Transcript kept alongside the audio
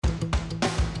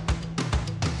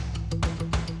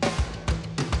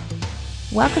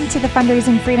Welcome to the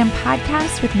Fundraising Freedom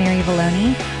Podcast with Mary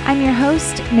Vallone. I'm your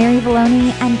host, Mary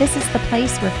Vallone, and this is the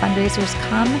place where fundraisers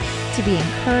come to be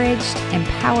encouraged,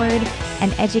 empowered,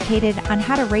 and educated on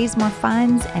how to raise more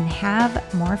funds and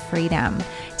have more freedom.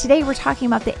 Today, we're talking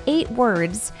about the 8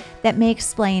 words that may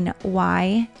explain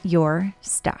why you're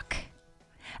stuck.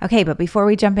 Okay, but before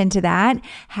we jump into that,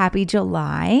 happy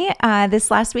July. This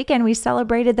last weekend, we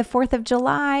celebrated the 4th of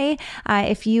July.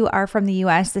 If you are from the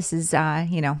U.S., this is,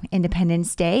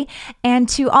 Independence Day. And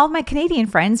to all of my Canadian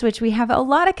friends, which we have a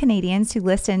lot of Canadians who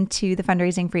listen to the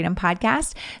Fundraising Freedom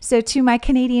Podcast. So to my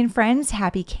Canadian friends,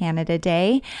 happy Canada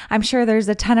Day. I'm sure there's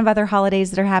a ton of other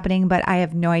holidays that are happening, but I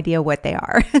have no idea what they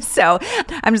are. So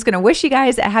I'm just going to wish you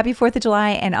guys a happy 4th of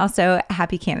July and also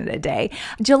happy Canada Day.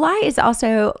 July is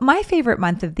also my favorite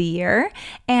month of the year,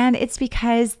 and it's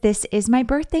because this is my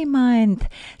birthday month.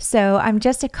 So I'm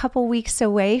just a couple weeks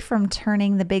away from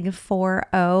turning the big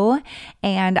 4-0,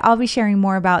 and I'll be sharing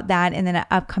more about that in the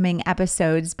upcoming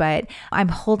episodes, but I'm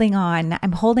holding on.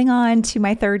 I'm holding on to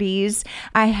my 30s.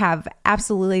 I have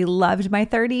absolutely loved my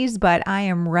 30s, but I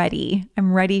am ready.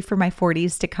 I'm ready for my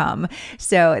 40s to come.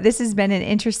 So this has been an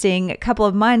interesting couple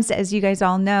of months, as you guys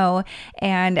all know,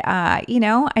 and I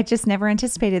just never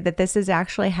anticipated that this is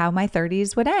actually how my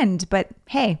 30s would end. But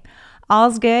hey,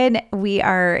 all's good. We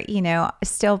are,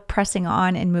 still pressing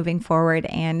on and moving forward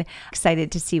and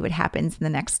excited to see what happens in the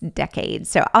next decade.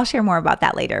 So I'll share more about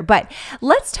that later. But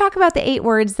let's talk about the 8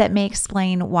 words that may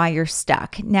explain why you're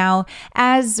stuck. Now,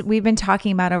 as we've been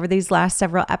talking about over these last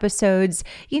several episodes,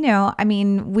 we are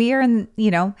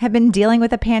have been dealing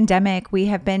with a pandemic. We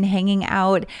have been hanging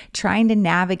out, trying to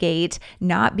navigate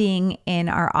not being in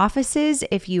our offices.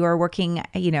 If you are working,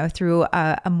 through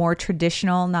a more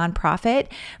traditional nonprofit,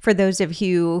 for those of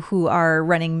you who are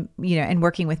running, and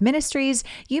working with ministries,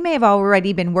 you may have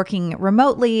already been working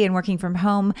remotely and working from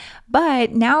home,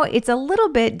 but now it's a little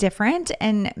bit different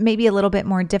and maybe a little bit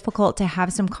more difficult to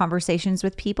have some conversations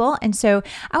with people. And so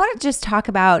I want to just talk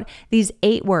about these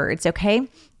 8 words, okay?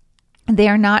 They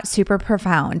are not super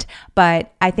profound,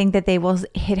 but I think that they will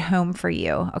hit home for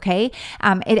you, okay?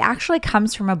 It actually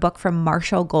comes from a book from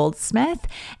Marshall Goldsmith,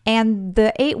 and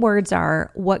the 8 words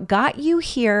are, what got you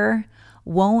here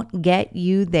won't get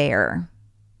you there.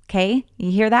 Okay,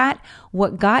 you hear that?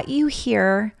 What got you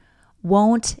here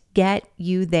won't get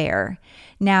you there.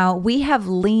 Now, we have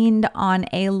leaned on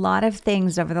a lot of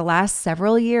things over the last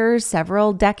several years,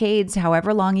 several decades,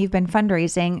 however long you've been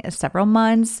fundraising, several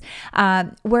months,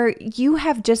 where you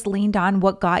have just leaned on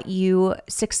what got you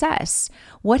success,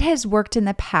 what has worked in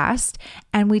the past,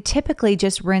 and we typically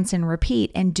just rinse and repeat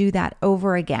and do that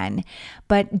over again.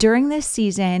 But during this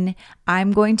season,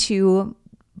 I'm going to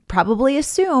probably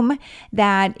assume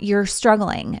that you're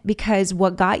struggling because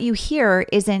what got you here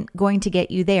isn't going to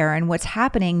get you there. And what's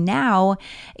happening now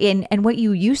and what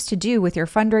you used to do with your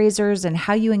fundraisers and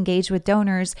how you engage with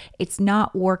donors, it's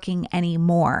not working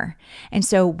anymore. And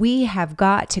so we have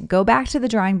got to go back to the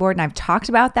drawing board. And I've talked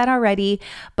about that already,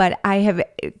 but I have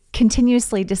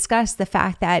continuously discussed the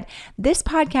fact that this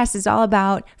podcast is all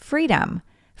about freedom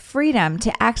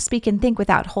to act, speak, and think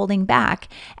without holding back.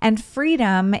 And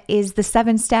freedom is the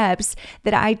 7 steps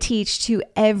that I teach to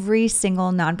every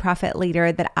single nonprofit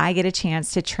leader that I get a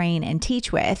chance to train and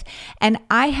teach with. And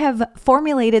I have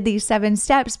formulated these 7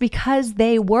 steps because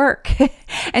they work.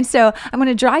 And so I'm going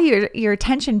to draw your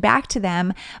attention back to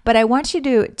them. But I want you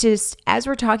to just, as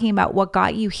we're talking about what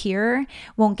got you here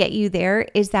won't get you there,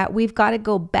 is that we've got to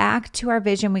go back to our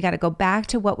vision. We got to go back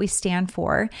to what we stand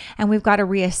for. And we've got to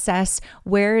reassess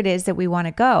where it is that we want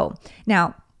to go.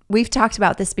 Now, we've talked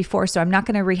about this before, so I'm not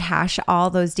going to rehash all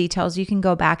those details. You can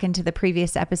go back into the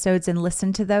previous episodes and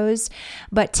listen to those.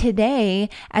 But today,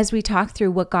 as we talk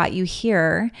through what got you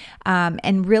here,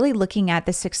 and really looking at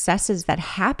the successes that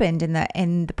happened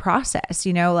in the process,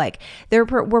 there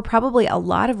were probably a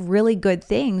lot of really good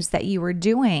things that you were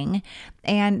doing,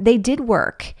 and they did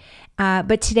work.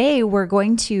 But today we're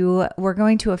going to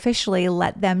officially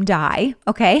let them die.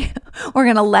 Okay, we're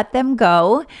going to let them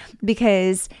go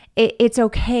because it's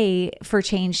okay for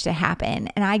change to happen,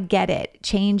 and I get it.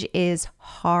 Change is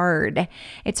hard.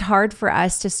 It's hard for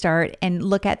us to start and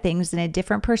look at things in a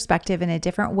different perspective, in a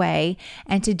different way,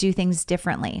 and to do things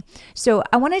differently. So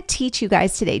I want to teach you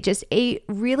guys today just a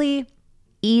really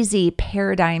easy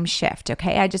paradigm shift,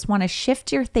 okay? I just want to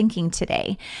shift your thinking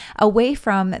today away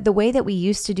from the way that we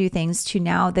used to do things to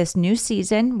now this new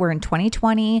season. We're in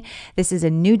 2020. This is a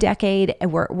new decade.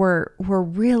 And we're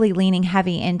really leaning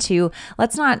heavy into,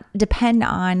 let's not depend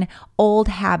on old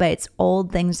habits,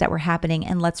 old things that were happening,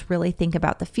 and let's really think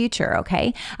about the future,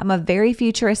 okay? I'm a very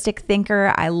futuristic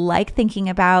thinker. I like thinking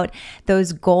about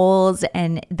those goals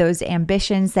and those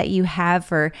ambitions that you have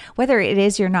for whether it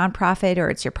is your nonprofit or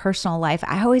it's your personal life.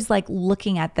 I always like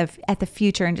looking at the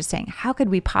future and just saying, how could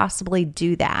we possibly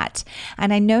do that?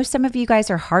 And I know some of you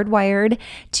guys are hardwired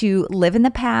to live in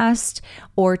the past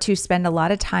or to spend a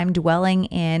lot of time dwelling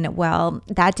in, well,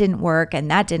 that didn't work and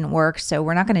that didn't work, so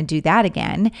we're not going to do that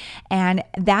again. And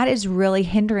that is really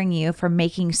hindering you from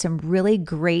making some really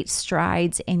great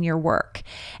strides in your work.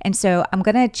 And so I'm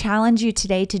going to challenge you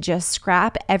today to just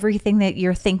scrap everything that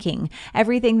you're thinking,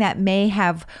 everything that may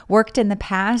have worked in the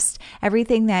past,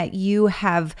 everything that you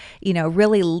have,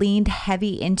 really leaned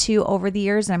heavy into over the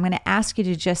years. And I'm going to ask you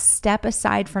to just step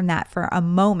aside from that for a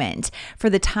moment for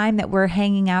the time that we're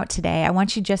hanging out today. I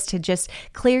want you to just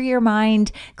clear your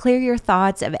mind, clear your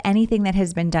thoughts of anything that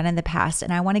has been done in the past.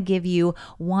 And I want to give you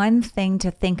one thing to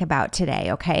think about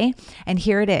today, okay? And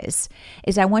here it is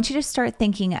I want you to start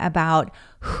thinking about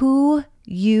who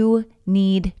you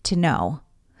need to know.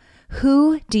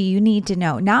 Who do you need to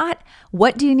know? Not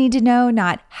what do you need to know,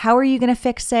 not how are you going to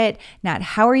fix it, not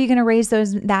how are you going to raise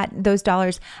those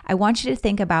dollars. I want you to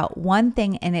think about one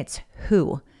thing, and it's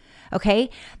who. Okay?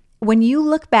 When you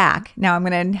look back, now I'm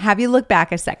going to have you look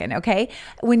back a second, okay?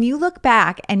 When you look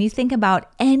back and you think about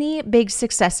any big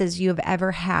successes you have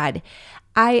ever had,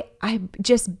 I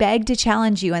just beg to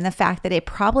challenge you in the fact that it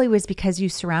probably was because you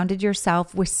surrounded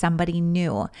yourself with somebody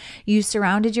new. You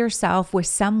surrounded yourself with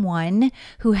someone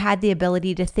who had the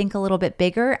ability to think a little bit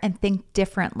bigger and think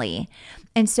differently.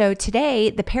 And so today,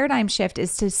 the paradigm shift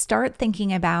is to start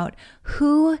thinking about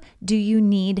who do you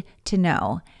need to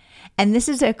know? And this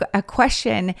is a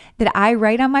question that I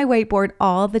write on my whiteboard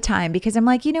all the time because I'm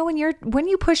like, when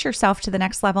you push yourself to the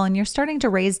next level and you're starting to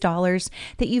raise dollars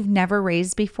that you've never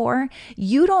raised before,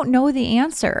 you don't know the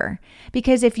answer,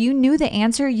 because if you knew the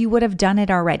answer, you would have done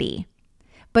it already,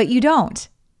 but you don't.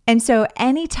 And so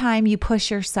anytime you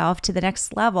push yourself to the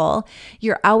next level,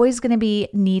 you're always going to be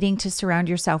needing to surround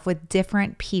yourself with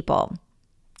different people.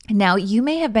 Now, you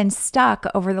may have been stuck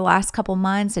over the last couple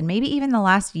months and maybe even the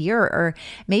last year or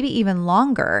maybe even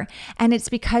longer. And it's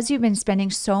because you've been spending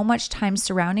so much time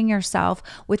surrounding yourself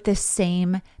with the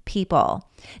same people.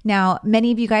 Now,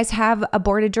 many of you guys have a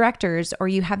board of directors, or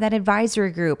you have that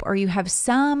advisory group, or you have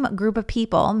some group of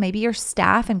people, maybe your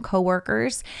staff and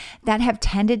coworkers, that have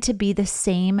tended to be the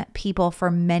same people for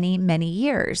many, many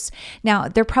years. Now,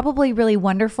 they're probably really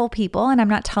wonderful people, and I'm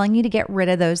not telling you to get rid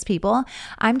of those people.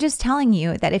 I'm just telling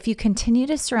you that if you continue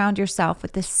to surround yourself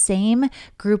with the same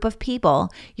group of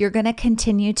people, you're going to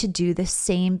continue to do the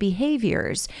same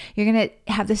behaviors. You're going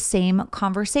to have the same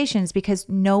conversations because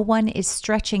no one is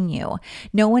stretching you.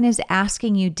 No one is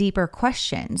asking you deeper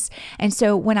questions. And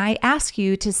so when I ask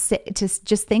you to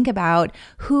just think about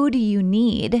who do you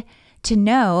need to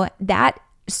know, that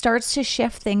starts to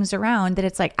shift things around, that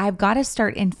it's like, I've got to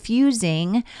start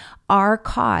infusing our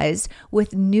cause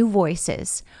with new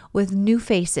voices, with new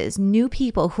faces, new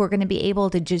people who are going to be able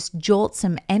to just jolt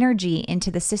some energy into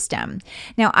the system.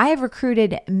 Now, I have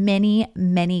recruited many,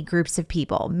 many groups of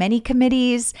people, many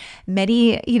committees,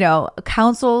 many,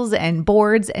 councils and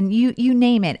boards, and you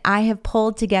name it. I have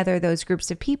pulled together those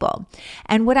groups of people.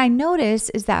 And what I notice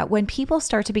is that when people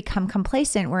start to become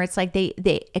complacent, where it's like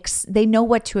they know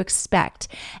what to expect,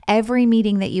 every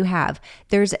meeting that you have,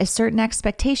 there's a certain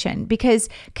expectation, because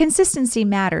consistency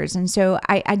matters. And so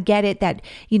I get it that,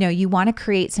 you want to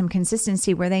create some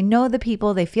consistency where they know the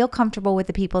people, they feel comfortable with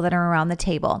the people that are around the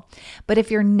table. But if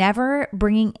you're never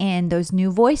bringing in those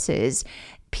new voices,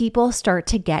 people start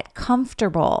to get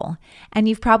comfortable. And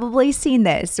you've probably seen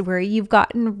this where you've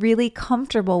gotten really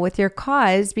comfortable with your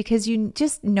cause because you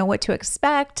just know what to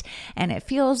expect and it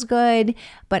feels good.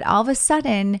 But all of a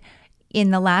sudden, in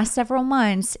the last several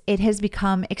months, it has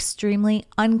become extremely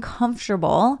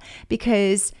uncomfortable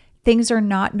because things are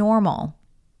not normal.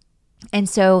 And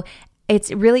so it's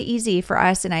really easy for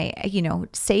us, and I,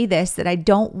 say this, that I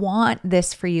don't want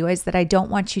this for you, is that I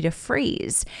don't want you to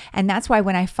freeze. And that's why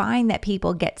when I find that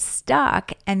people get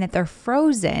stuck and that they're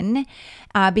frozen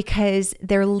because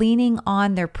they're leaning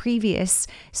on their previous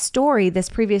story, this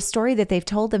previous story that they've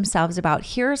told themselves about,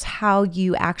 here's how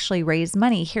you actually raise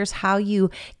money, here's how you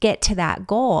get to that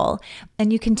goal.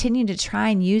 And you continue to try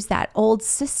and use that old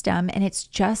system, and it's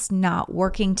just not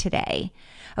working today.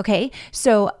 Okay,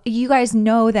 so you guys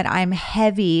know that I'm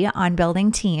heavy on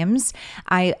building teams.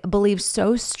 I believe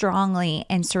so strongly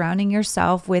in surrounding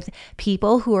yourself with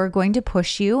people who are going to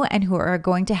push you and who are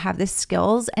going to have the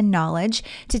skills and knowledge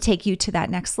to take you to that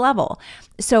next level.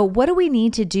 So what do we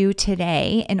need to do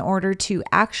today in order to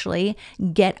actually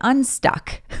get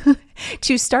unstuck?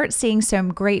 To start seeing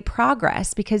some great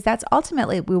progress, because that's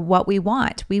ultimately what we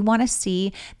want. We want to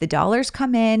see the dollars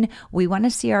come in. We want to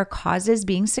see our causes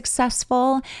being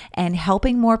successful and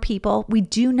helping more people. We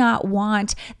do not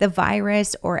want the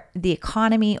virus or the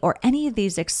economy or any of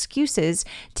these excuses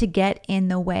to get in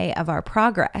the way of our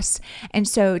progress. And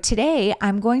so today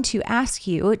I'm going to ask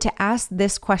you to ask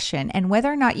this question, and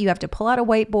whether or not you have to pull out a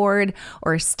whiteboard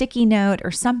or a sticky note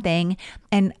or something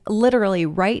and literally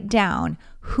write down,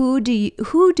 who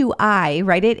do I,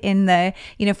 write it in the,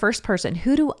 first person,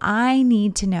 who do I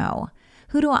need to know?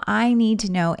 Who do I need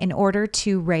to know in order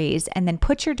to raise, and then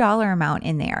put your dollar amount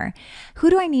in there. Who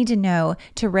do I need to know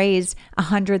to raise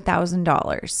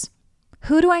 $100,000?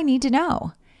 Who do I need to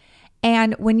know?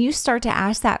 And when you start to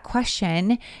ask that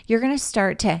question, you're going to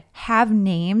start to have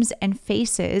names and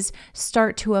faces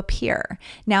start to appear.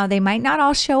 Now, they might not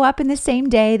all show up in the same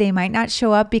day. They might not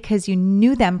show up because you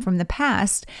knew them from the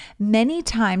past. Many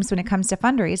times when it comes to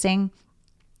fundraising,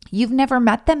 you've never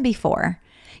met them before.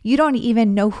 You don't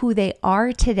even know who they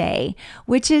are today,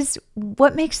 which is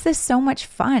what makes this so much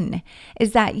fun,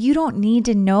 is that you don't need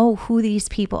to know who these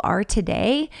people are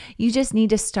today. You just need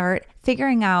to start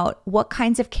figuring out what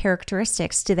kinds of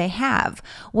characteristics do they have?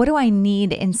 What do I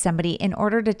need in somebody in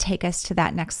order to take us to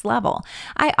that next level?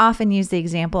 I often use the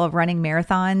example of running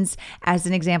marathons as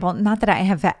an example. Not that I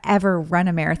have ever run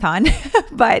a marathon,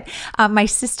 but my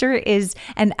sister is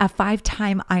a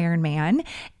 5-time Ironman,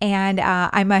 and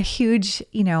I'm a huge,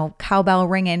 cowbell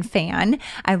ringing fan.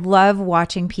 I love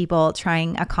watching people try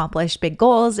and accomplish big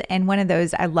goals. And one of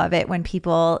those, I love it when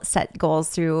people set goals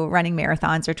through running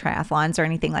marathons or triathlons or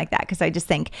anything like that, because I just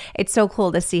think it's so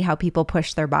cool to see how people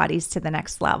push their bodies to the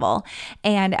next level.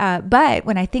 And but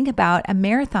when I think about a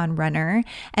marathon runner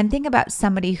and think about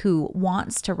somebody who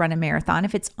wants to run a marathon,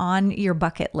 if it's on your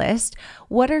bucket list,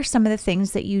 what are some of the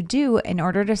things that you do in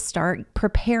order to start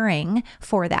preparing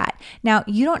for that? Now,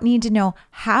 you don't need to know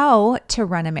how to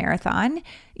run a marathon.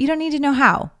 You don't need to know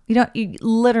how. You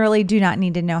literally do not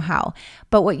need to know how.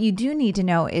 But what you do need to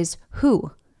know is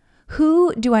who.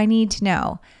 Who do I need to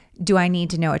know? Do I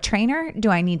need to know a trainer? Do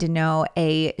I need to know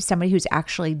somebody who's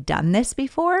actually done this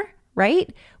before?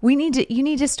 Right? You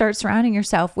need to start surrounding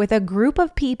yourself with a group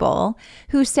of people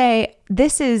who say,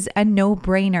 this is a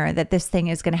no-brainer that this thing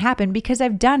is going to happen because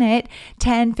I've done it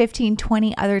 10, 15,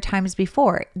 20 other times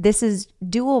before. This is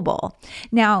doable.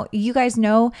 Now, you guys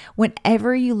know,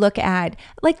 whenever you look at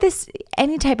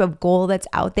any type of goal that's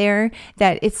out there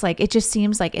that it's like, it just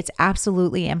seems like it's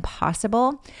absolutely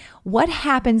impossible. What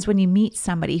happens when you meet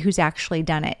somebody who's actually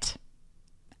done it?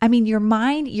 I mean, your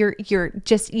mind,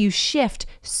 you shift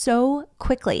so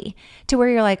quickly to where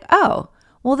you're like, oh,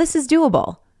 well, this is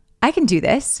doable. I can do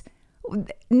this.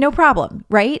 No problem,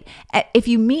 right? If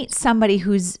you meet somebody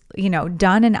who's,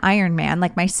 done an Ironman,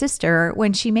 like my sister,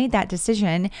 when she made that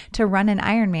decision to run an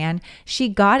Ironman, she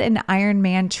got an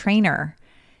Ironman trainer.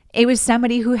 It was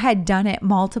somebody who had done it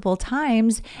multiple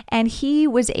times, and he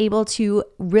was able to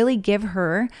really give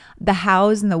her the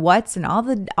hows and the whats and all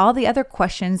the other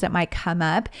questions that might come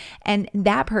up. And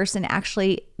that person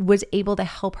actually was able to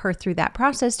help her through that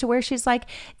process to where she's like,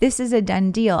 this is a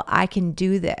done deal. I can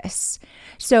do this.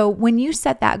 So when you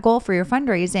set that goal for your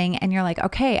fundraising and you're like,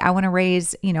 okay, I want to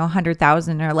raise,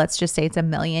 100,000, or let's just say it's $1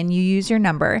 million, you use your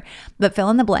number, but fill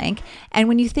in the blank. And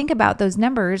when you think about those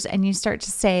numbers and you start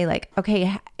to say like,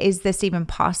 okay, is this even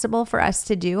possible for us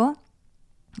to do?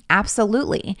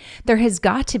 Absolutely. There has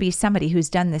got to be somebody who's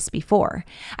done this before.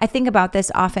 I think about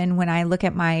this often when I look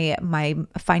at my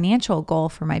financial goal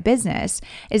for my business,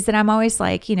 is that I'm always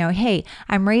like, hey,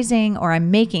 I'm raising or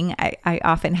I'm making, I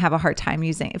often have a hard time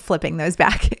flipping those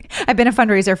back. I've been a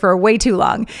fundraiser for way too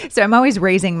long. So I'm always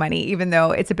raising money, even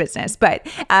though it's a business. But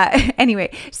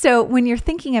anyway, so when you're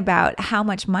thinking about how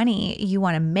much money you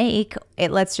want to make,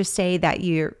 let's just say that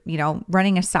you're,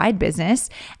 running a side business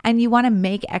and you want to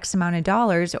make X amount of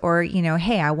dollars, or,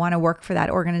 hey, I want to work for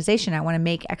that organization. I want to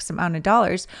make X amount of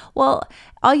dollars. Well,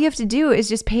 all you have to do is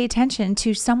just pay attention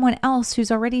to someone else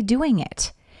who's already doing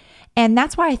it. And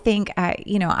that's why I think,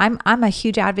 I'm a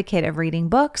huge advocate of reading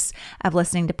books, of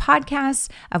listening to podcasts,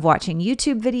 of watching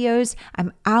YouTube videos.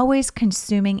 I'm always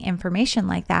consuming information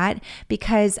like that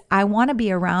because I want to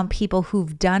be around people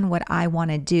who've done what I want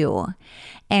to do.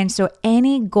 And so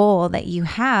any goal that you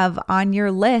have on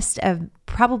your list of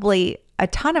probably a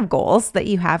ton of goals that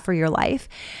you have for your life.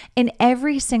 In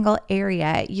every single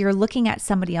area, you're looking at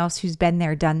somebody else who's been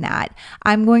there, done that.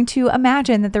 I'm going to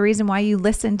imagine that the reason why you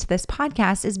listen to this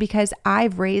podcast is because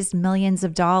I've raised millions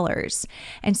of dollars.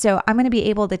 And so I'm going to be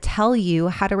able to tell you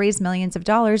how to raise millions of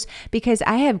dollars because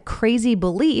I have crazy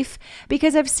belief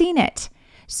because I've seen it.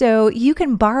 So you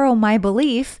can borrow my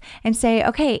belief and say,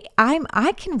 okay,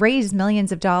 I can raise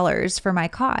millions of dollars for my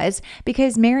cause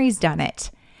because Mary's done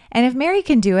it. And if Mary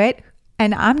can do it,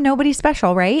 and I'm nobody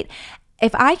special, right?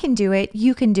 If I can do it,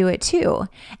 you can do it too.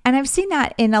 And I've seen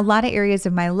that in a lot of areas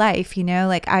of my life,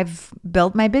 like I've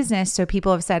built my business. So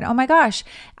people have said, oh my gosh,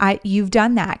 you've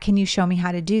done that. Can you show me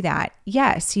how to do that?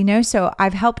 Yes. So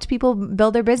I've helped people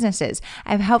build their businesses.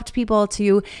 I've helped people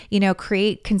to,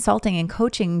 create consulting and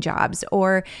coaching jobs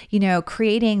or,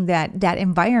 creating that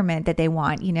environment that they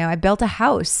want. I built a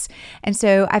house. And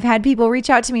so I've had people reach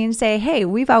out to me and say, hey,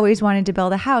 we've always wanted to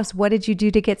build a house. What did you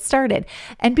do to get started?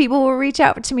 And people will reach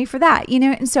out to me for that.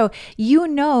 And so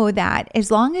that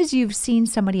as long as you've seen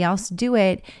somebody else do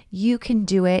it, you can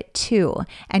do it too.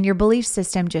 And your belief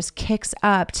system just kicks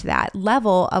up to that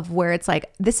level of where it's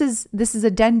like, this is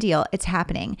a done deal. It's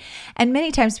happening. And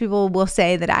many times people will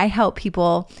say that I help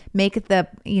people make the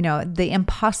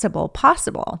impossible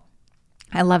possible.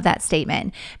 I love that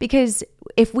statement because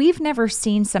if we've never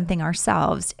seen something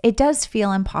ourselves, it does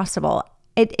feel impossible.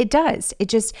 It does. It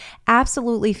just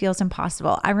absolutely feels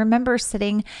impossible. I remember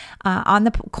sitting on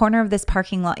the corner of this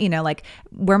parking lot, like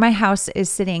where my house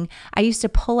is sitting. I used to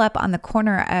pull up on the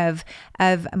corner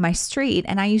of my street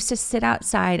and I used to sit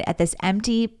outside at this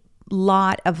empty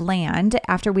lot of land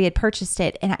after we had purchased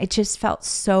it. And it just felt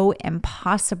so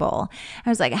impossible. I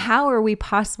was like, how are we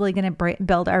possibly going to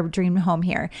build our dream home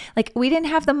here? Like we didn't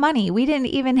have the money. We didn't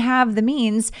even have the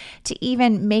means to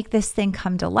even make this thing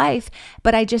come to life.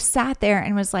 But I just sat there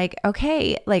and was like,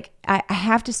 okay, like I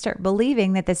have to start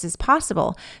believing that this is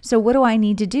possible. So what do I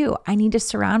need to do? I need to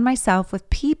surround myself with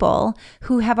people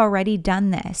who have already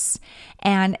done this.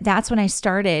 And that's when I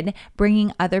started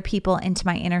bringing other people into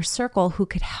my inner circle who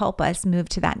could help us move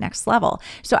to that next level.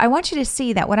 So I want you to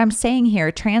see that what I'm saying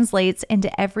here translates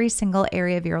into every single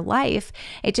area of your life.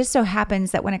 It just so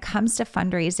happens that when it comes to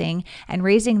fundraising and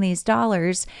raising these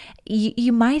dollars,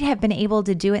 you might have been able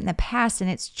to do it in the past and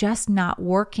it's just not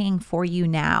working for you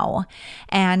now.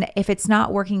 And if it's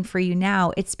not working for you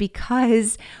now, it's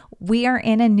because we are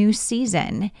in a new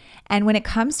season. And when it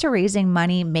comes to raising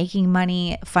money, making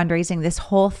money, fundraising, this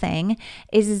whole thing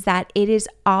is that it is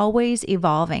always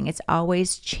evolving. It's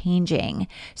always changing.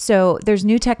 So there's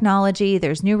new technology,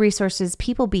 there's new resources,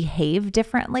 people behave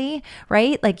differently,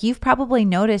 right? Like you've probably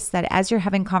noticed that as you're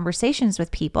having conversations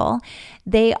with people,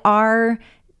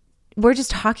 we're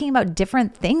just talking about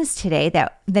different things today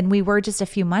than we were just a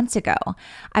few months ago.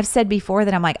 I've said before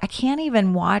that I'm like, I can't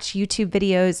even watch YouTube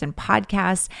videos and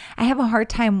podcasts. I have a hard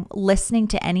time listening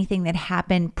to anything that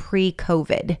happened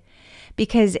pre-COVID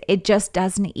because it just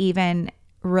doesn't even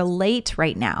relate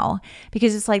right now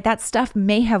because it's like that stuff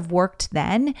may have worked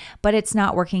then, but it's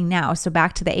not working now. So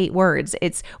back to the 8 words,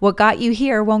 it's what got you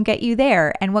here won't get you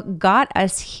there. And what got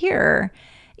us here,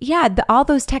 all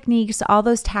those techniques, all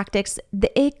those tactics,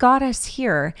 it got us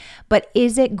here, but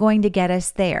is it going to get us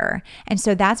there? And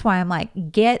so that's why I'm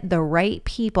like, get the right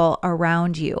people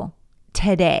around you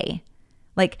today.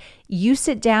 Like you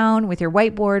sit down with your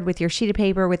whiteboard, with your sheet of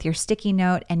paper, with your sticky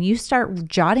note, and you start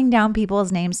jotting down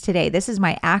people's names today. This is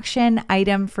my action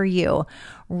item for you.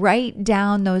 Write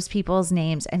down those people's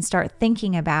names and start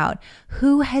thinking about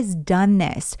who has done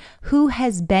this, who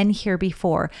has been here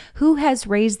before, who has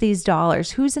raised these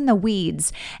dollars, who's in the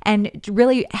weeds, and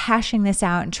really hashing this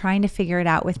out and trying to figure it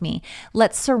out with me.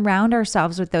 Let's surround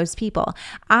ourselves with those people.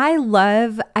 I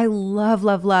love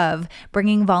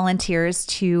bringing volunteers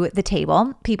to the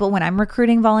table. People, when I'm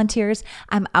recruiting volunteers,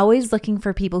 I'm always looking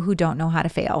for people who don't know how to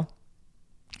fail.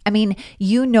 I mean,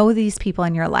 these people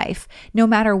in your life, no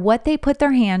matter what they put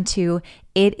their hand to,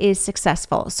 it is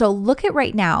successful. So look at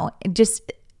right now,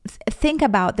 just think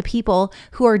about the people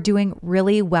who are doing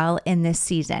really well in this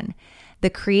season.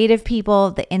 The creative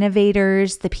people, the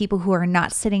innovators, the people who are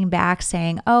not sitting back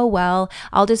saying, oh, well,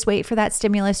 I'll just wait for that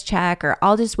stimulus check, or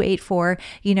I'll just wait for,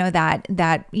 that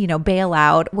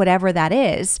bailout, whatever that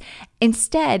is.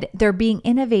 Instead, they're being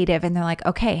innovative and they're like,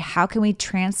 okay, how can we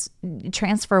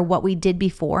transfer what we did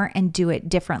before and do it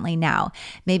differently now?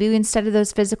 Maybe instead of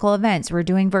those physical events, we're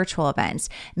doing virtual events.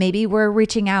 Maybe we're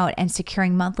reaching out and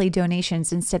securing monthly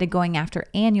donations instead of going after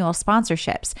annual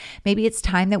sponsorships. Maybe it's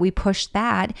time that we push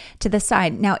that to the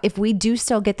side. Now, if we do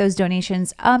still get those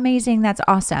donations, amazing, that's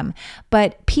awesome.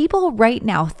 But people right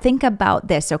now, think about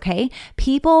this, okay?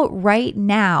 People right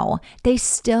now, they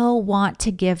still want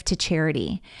to give to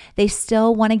charity. They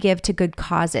still want to give to good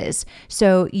causes.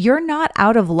 So you're not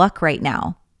out of luck right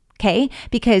now. Okay,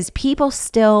 because people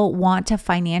still want to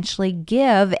financially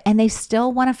give and they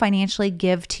still want to financially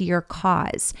give to your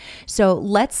cause. So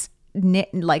let's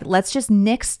just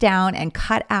nix down and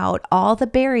cut out all the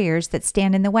barriers that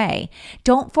stand in the way.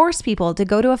 Don't force people to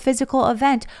go to a physical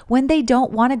event when they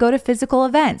don't want to go to physical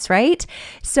events, right?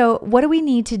 So what do we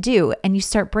need to do? And you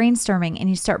start brainstorming and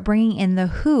you start bringing in the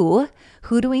who.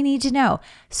 Who do we need to know?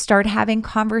 Start having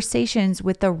conversations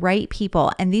with the right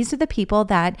people. And these are the people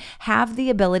that have the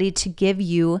ability to give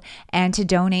you and to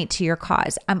donate to your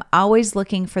cause. I'm always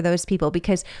looking for those people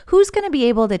because who's going to be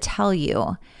able to tell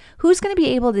you? Who's going to be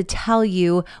able to tell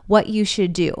you what you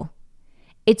should do?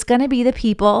 It's going to be the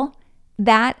people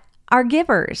that are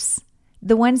givers,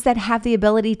 the ones that have the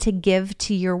ability to give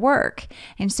to your work.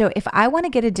 And so if I want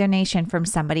to get a donation from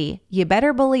somebody, you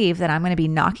better believe that I'm going to be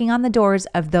knocking on the doors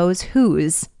of those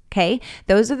who's, okay?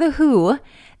 Those are the who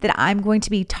that I'm going to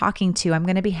be talking to. I'm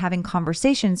going to be having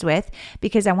conversations with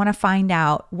because I want to find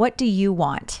out, what do you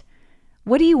want?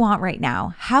 What do you want right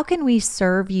now? How can we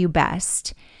serve you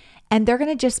best? And they're going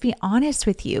to just be honest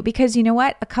with you because you know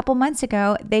what? A couple months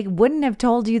ago, they wouldn't have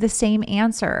told you the same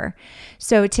answer.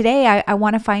 So today I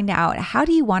want to find out, how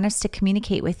do you want us to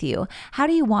communicate with you? How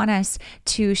do you want us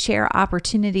to share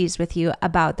opportunities with you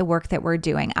about the work that we're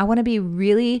doing? I want to be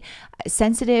really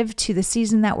sensitive to the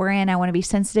season that we're in. I want to be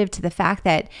sensitive to the fact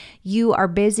that you are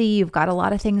busy. You've got a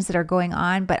lot of things that are going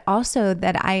on, but also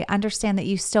that I understand that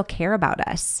you still care about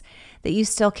us, that you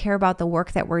still care about the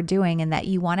work that we're doing and that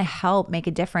you want to help make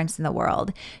a difference in the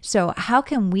world. So how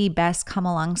can we best come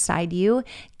alongside you,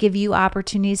 give you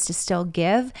opportunities to still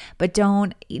give, but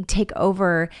don't take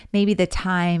over maybe the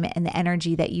time and the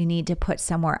energy that you need to put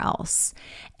somewhere else?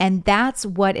 And that's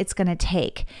what it's going to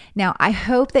take. Now, I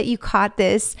hope that you caught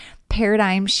this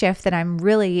paradigm shift that I'm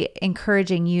really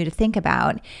encouraging you to think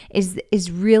about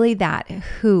is really that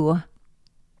who.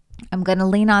 I'm going to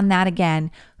lean on that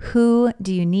again. Who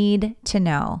do you need to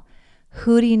know?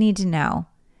 Who do you need to know?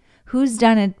 Who's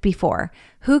done it before?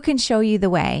 Who can show you the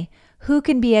way? Who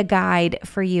can be a guide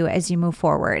for you as you move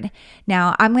forward?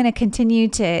 Now, I'm going to continue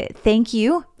to thank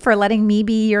you for letting me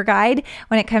be your guide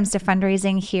when it comes to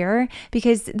fundraising here,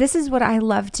 because this is what I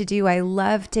love to do. I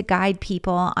love to guide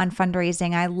people on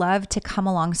fundraising. I love to come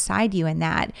alongside you in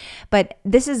that. But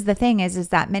this is the thing is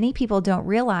that many people don't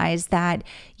realize that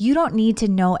you don't need to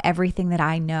know everything that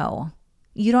I know.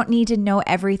 You don't need to know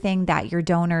everything that your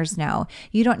donors know.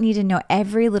 You don't need to know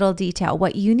every little detail.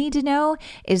 What you need to know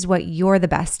is what you're the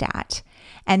best at.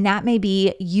 And that may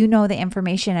be, you know, the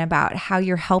information about how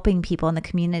you're helping people in the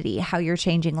community, how you're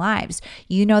changing lives.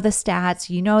 You know the stats,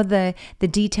 you know the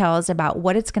details about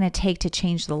what it's going to take to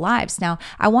change the lives. Now,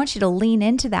 I want you to lean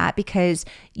into that because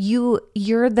you're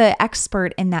the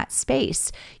expert in that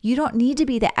space. You don't need to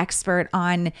be the expert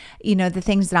on, the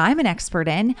things that I'm an expert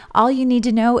in. All you need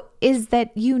to know is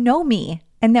that you know me,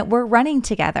 and that we're running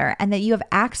together, and that you have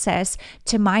access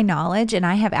to my knowledge and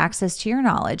I have access to your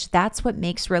knowledge. That's what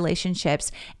makes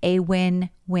relationships a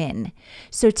win-win.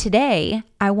 So today,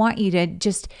 I want you to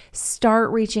just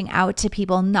start reaching out to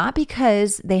people, not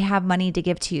because they have money to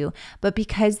give to you, but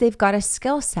because they've got a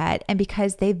skill set and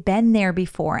because they've been there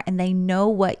before and they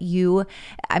know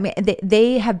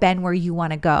they have been where you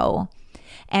want to go.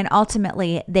 And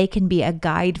ultimately, they can be a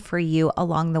guide for you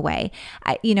along the way.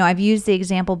 I've used the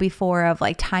example before of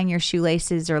like tying your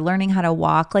shoelaces or learning how to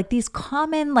walk, like these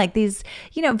common, very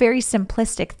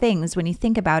simplistic things when you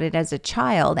think about it as a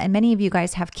child. And many of you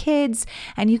guys have kids,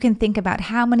 and you can think about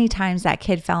how many times that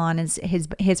kid fell on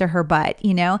his or her butt,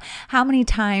 how many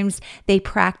times they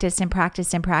practiced and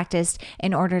practiced and practiced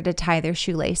in order to tie their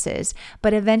shoelaces.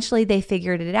 But eventually they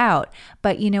figured it out.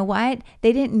 But you know what?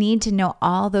 They didn't need to know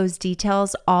all those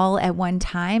details all at one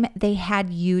time. They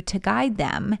had you to guide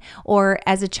them. Or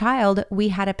as a child, we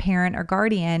had a parent or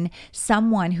guardian,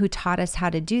 someone who taught us how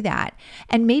to do that.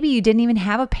 And maybe you didn't even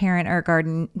have a parent or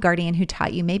guardian who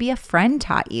taught you. Maybe a friend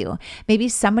taught you. Maybe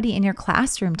somebody in your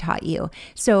classroom taught you.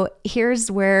 So here's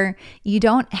where you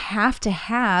don't have to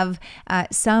have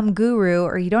some guru,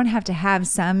 or you don't have to have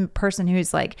some person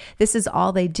who's like, this is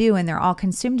all they do and they're all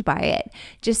consumed by it.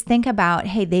 Just think about,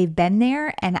 hey, they've been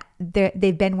there and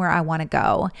they've been where I want to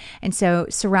go. And so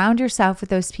surround yourself with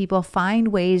those people, find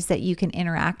ways that you can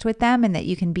interact with them and that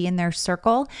you can be in their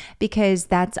circle, because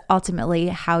that's ultimately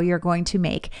how you're going to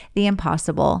make the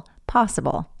impossible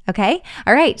possible. Okay.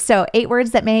 All right. So 8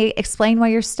 words that may explain why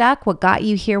you're stuck. What got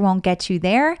you here won't get you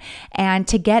there. And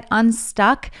to get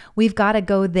unstuck, we've got to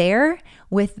go there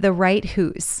with the right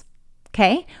who's.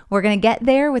 Okay. We're going to get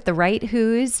there with the right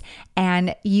who's,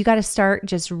 and you got to start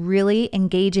just really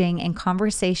engaging in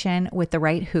conversation with the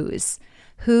right who's.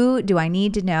 Who do I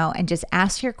need to know? And just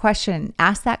ask that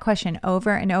question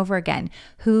over and over again.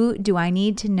 Who do I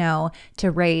need to know to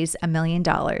raise $1 million?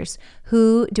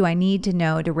 Who do I need to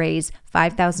know to raise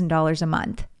 $5,000 a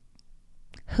month?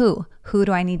 Who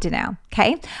do I need to know?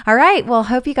 Okay. All right. Well,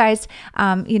 hope you guys,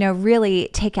 really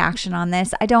take action on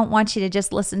this. I don't want you to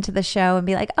just listen to the show and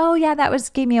be like, oh yeah,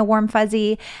 gave me a warm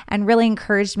fuzzy and really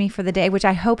encouraged me for the day, which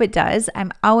I hope it does.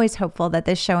 I'm always hopeful that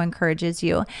this show encourages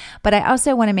you, but I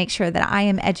also want to make sure that I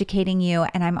am educating you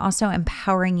and I'm also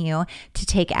empowering you to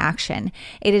take action.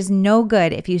 It is no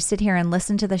good if you sit here and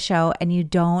listen to the show and you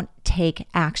don't take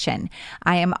action.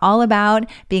 I am all about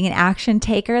being an action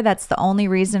taker. That's the only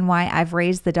reason why I've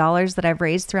raised the dollars that I've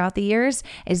raised throughout the years,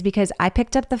 is because I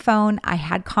picked up the phone, I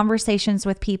had conversations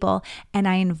with people, and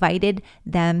I invited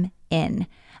them in.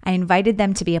 I invited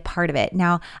them to be a part of it.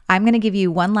 Now, I'm going to give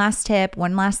you one last tip,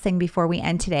 one last thing before we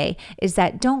end today, is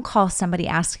that don't call somebody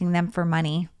asking them for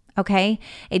money. Okay?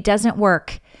 It doesn't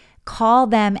work. Call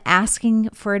them asking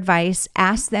for advice,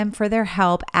 ask them for their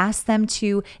help, ask them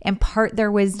to impart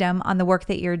their wisdom on the work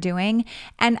that you're doing.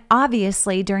 And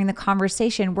obviously, during the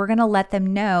conversation, we're going to let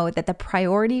them know that the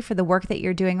priority for the work that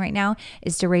you're doing right now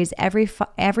is to raise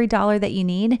every dollar that you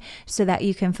need so that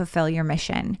you can fulfill your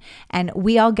mission. And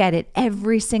we all get it.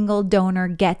 Every single donor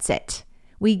gets it.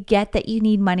 We get that you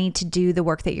need money to do the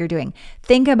work that you're doing.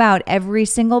 Think about every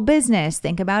single business.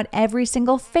 Think about every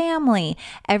single family,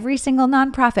 every single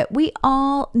nonprofit. We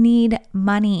all need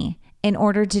money in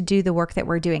order to do the work that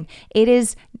we're doing. It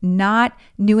is not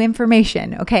new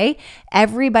information, okay?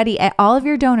 Everybody, all of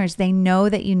your donors, they know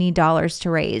that you need dollars to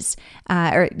raise,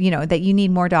 that you need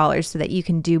more dollars so that you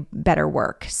can do better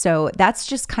work. So that's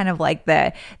just kind of like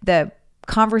the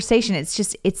conversation.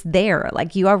 It's there.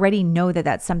 Like, you already know that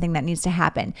that's something that needs to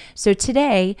happen. So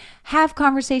today, have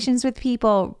conversations with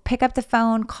people, pick up the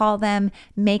phone, call them,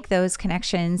 make those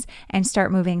connections, and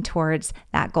start moving towards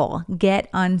that goal. Get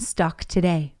unstuck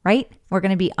today, right? We're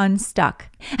going to be unstuck.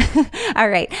 All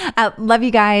right. Love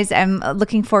you guys. I'm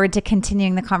looking forward to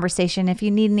continuing the conversation. If you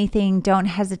need anything, don't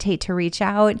hesitate to reach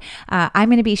out. I'm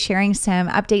going to be sharing some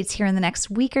updates here in the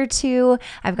next week or two.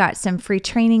 I've got some free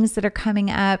trainings that are coming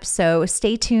up, so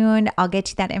stay tuned. I'll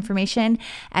get you that information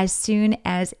as soon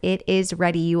as it is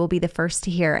ready. You will be the first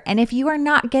to hear. And if you are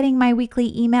not getting my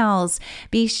weekly emails,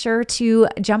 be sure to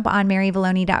jump on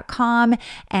maryvallone.com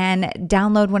and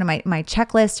download one of my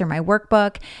checklists or my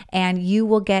workbook, and you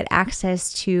will get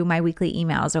access to my weekly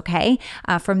emails, okay?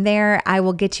 From there, I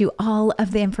will get you all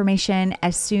of the information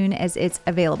as soon as it's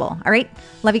available. All right?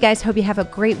 Love you guys. Hope you have a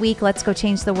great week. Let's go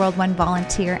change the world one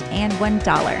volunteer and $1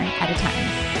 at a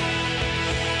time.